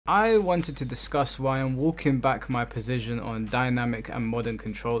I wanted to discuss why I'm walking back my position on dynamic and modern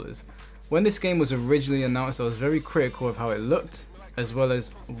controllers. When this game was originally announced, I was very critical of how it looked, as well as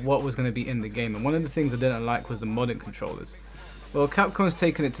what was going to be in the game, and one of the things I didn't like was the modern controllers. Well, Capcom's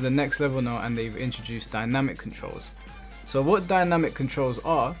taken it to the next level now and they've introduced dynamic controls. So what dynamic controls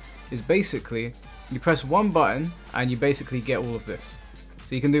are, is basically, you press one button and you basically get all of this.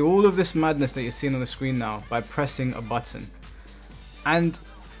 So you can do all of this madness that you're seeing on the screen now by pressing a button. And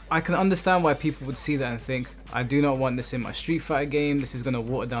I can understand why people would see that and think, I do not want this in my Street Fighter game, this is going to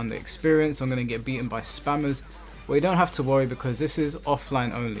water down the experience, I'm going to get beaten by spammers. Well, you don't have to worry because this is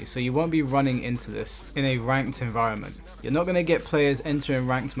offline only, so you won't be running into this in a ranked environment. You're not going to get players entering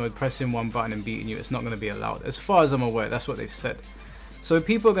ranked mode, pressing one button and beating you. It's not going to be allowed. As far as I'm aware, that's what they've said. So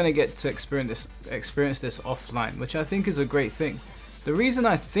people are going to get to experience this offline, which I think is a great thing. The reason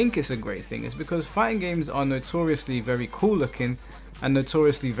I think it's a great thing is because fighting games are notoriously very cool looking and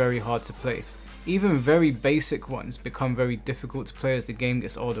notoriously very hard to play. Even very basic ones become very difficult to play as the game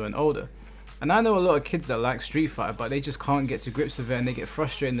gets older and older. And I know a lot of kids that like Street Fighter, but they just can't get to grips with it and they get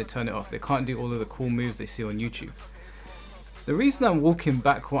frustrated and they turn it off. They can't do all of the cool moves they see on YouTube. The reason I'm walking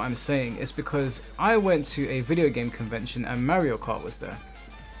back what I'm saying is because I went to a video game convention and Mario Kart was there.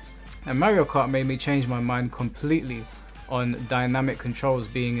 And Mario Kart made me change my mind completely on dynamic controls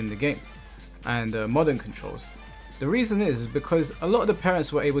being in the game and modern controls. The reason is because a lot of the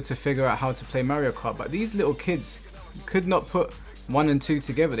parents were able to figure out how to play Mario Kart, but these little kids could not put 1 and 2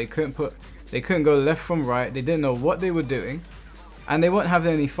 together. They couldn't go left from right, they didn't know what they were doing, and they weren't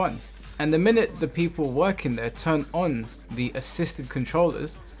having any fun. And the minute the people working there turned on the assisted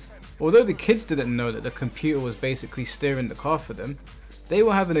controllers, although the kids didn't know that the computer was basically steering the car for them, they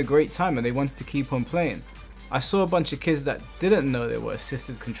were having a great time and they wanted to keep on playing. I saw a bunch of kids that didn't know there were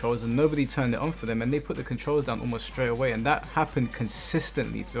assisted controls and nobody turned it on for them and they put the controls down almost straight away, and that happened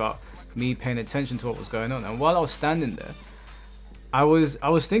consistently throughout me paying attention to what was going on. And while I was standing there, I was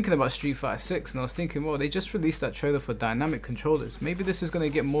thinking about Street Fighter 6 and I was thinking, well, they just released that trailer for dynamic controllers. Maybe this is going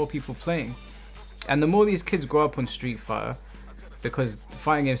to get more people playing. And the more these kids grow up on Street Fighter, because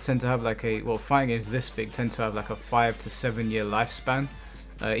fighting games tend to have like fighting games this big tend to have like a 5 to 7 year lifespan.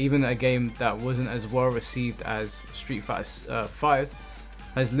 Even a game that wasn't as well received as Street Fighter 5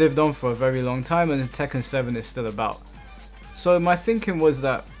 has lived on for a very long time, and Tekken 7 is still about. So my thinking was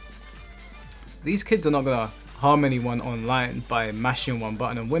that these kids are not going to harm anyone online by mashing one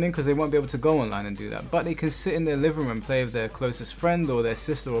button and winning, because they won't be able to go online and do that, but they can sit in their living room and play with their closest friend or their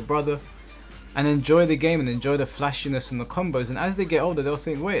sister or brother and enjoy the game and enjoy the flashiness and the combos. And as they get older, they'll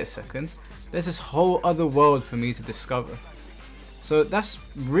think, wait a second, there's this whole other world for me to discover. So that's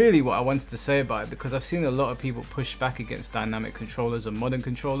really what I wanted to say about it, because I've seen a lot of people push back against dynamic controllers or modern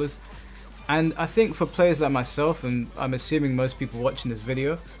controllers, and I think for players like myself, and I'm assuming most people watching this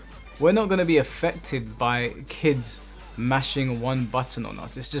video, we're not going to be affected by kids mashing one button on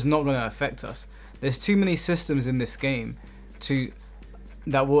us. It's just not going to affect us. There's too many systems in this game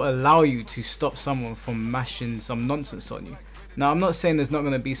that will allow you to stop someone from mashing some nonsense on you. Now, I'm not saying there's not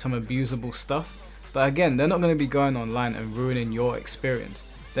going to be some abusable stuff, but again, they're not going to be going online and ruining your experience.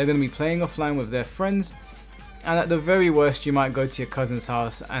 They're going to be playing offline with their friends, and at the very worst, you might go to your cousin's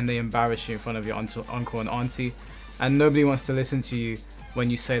house and they embarrass you in front of your uncle and auntie, and nobody wants to listen to you when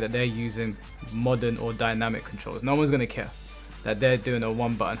you say that they're using modern or dynamic controls. No one's going to care that they're doing a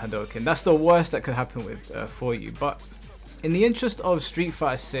one button Hadouken. That's the worst that could happen for you. But in the interest of Street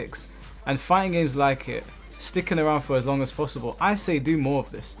Fighter 6 and fighting games like it sticking around for as long as possible, I say do more of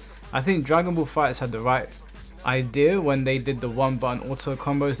this. I think Dragon Ball FighterZ had the right idea when they did the one button auto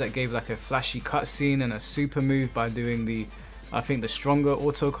combos that gave like a flashy cutscene and a super move by doing the stronger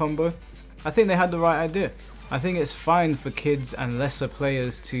auto combo. I think they had the right idea. I think it's fine for kids and lesser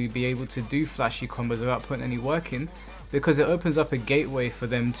players to be able to do flashy combos without putting any work in, because it opens up a gateway for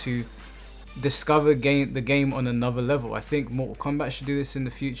them to discover the game on another level. I think Mortal Kombat should do this in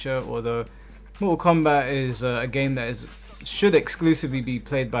the future, although Mortal Kombat is a game that should exclusively be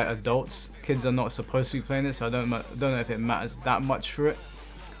played by adults. Kids are not supposed to be playing it, so I don't know if it matters that much for it.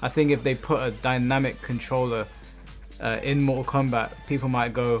 I think if they put a dynamic controller in Mortal Kombat, people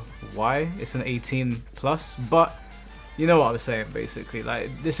might go, why? It's an 18 plus, but you know what I'm saying basically.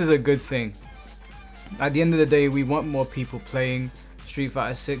 Like, this is a good thing. At the end of the day, we want more people playing Street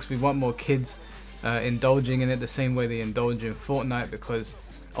Fighter 6. We want more kids indulging in it the same way they indulge in Fortnite, because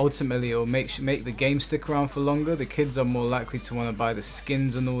ultimately it will make the game stick around for longer. The kids are more likely to want to buy the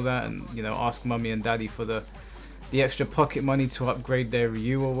skins and all that, and you know, ask mummy and daddy for the extra pocket money to upgrade their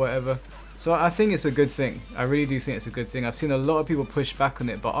Ryu or whatever. So I think it's a good thing. I really do think it's a good thing. I've seen a lot of people push back on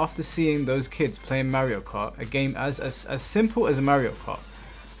it, but after seeing those kids playing Mario Kart, a game as simple as Mario Kart,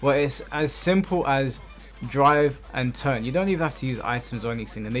 where it's as simple as drive and turn. You don't even have to use items or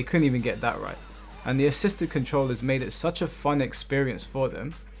anything, and they couldn't even get that right. And the assisted controllers made it such a fun experience for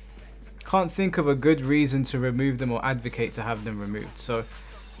them. Can't think of a good reason to remove them or advocate to have them removed. So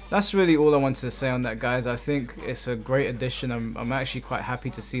that's really all I wanted to say on that, guys. I think it's a great addition. I'm actually quite happy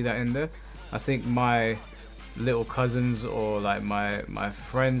to see that in there. I think my little cousins or like my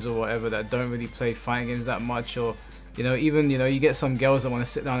friends or whatever that don't really play fighting games that much, or even you get some girls that want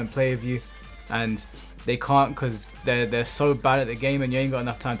to sit down and play with you and they can't because they're so bad at the game and you ain't got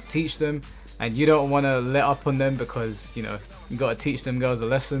enough time to teach them, and you don't want to let up on them because you got to teach them girls a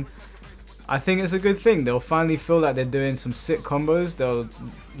lesson. I think it's a good thing. They'll finally feel like they're doing some sick combos. They'll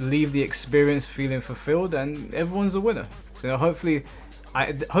leave the experience feeling fulfilled, and everyone's a winner. So hopefully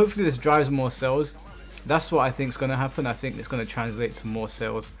this drives more sales. That's what I think is going to happen. I think it's going to translate to more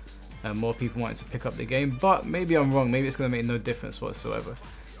sales and more people wanting to pick up the game. But maybe I'm wrong. Maybe it's going to make no difference whatsoever.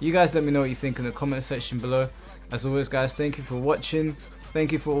 You guys let me know what you think in the comment section below. As always, guys, thank you for watching.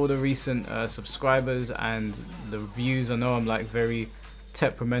 Thank you for all the recent subscribers and the views. I know I'm like very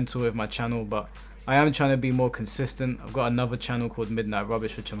temperamental with my channel, but I am trying to be more consistent. I've got another channel called Midnight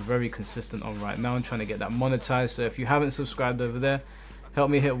Rubbish, which I'm very consistent on right now. I'm trying to get that monetized. So if you haven't subscribed over there, help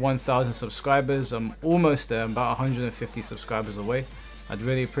me hit 1,000 subscribers. I'm almost there. I'm about 150 subscribers away. I'd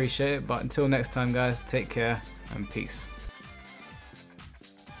really appreciate it. But until next time, guys, take care and peace.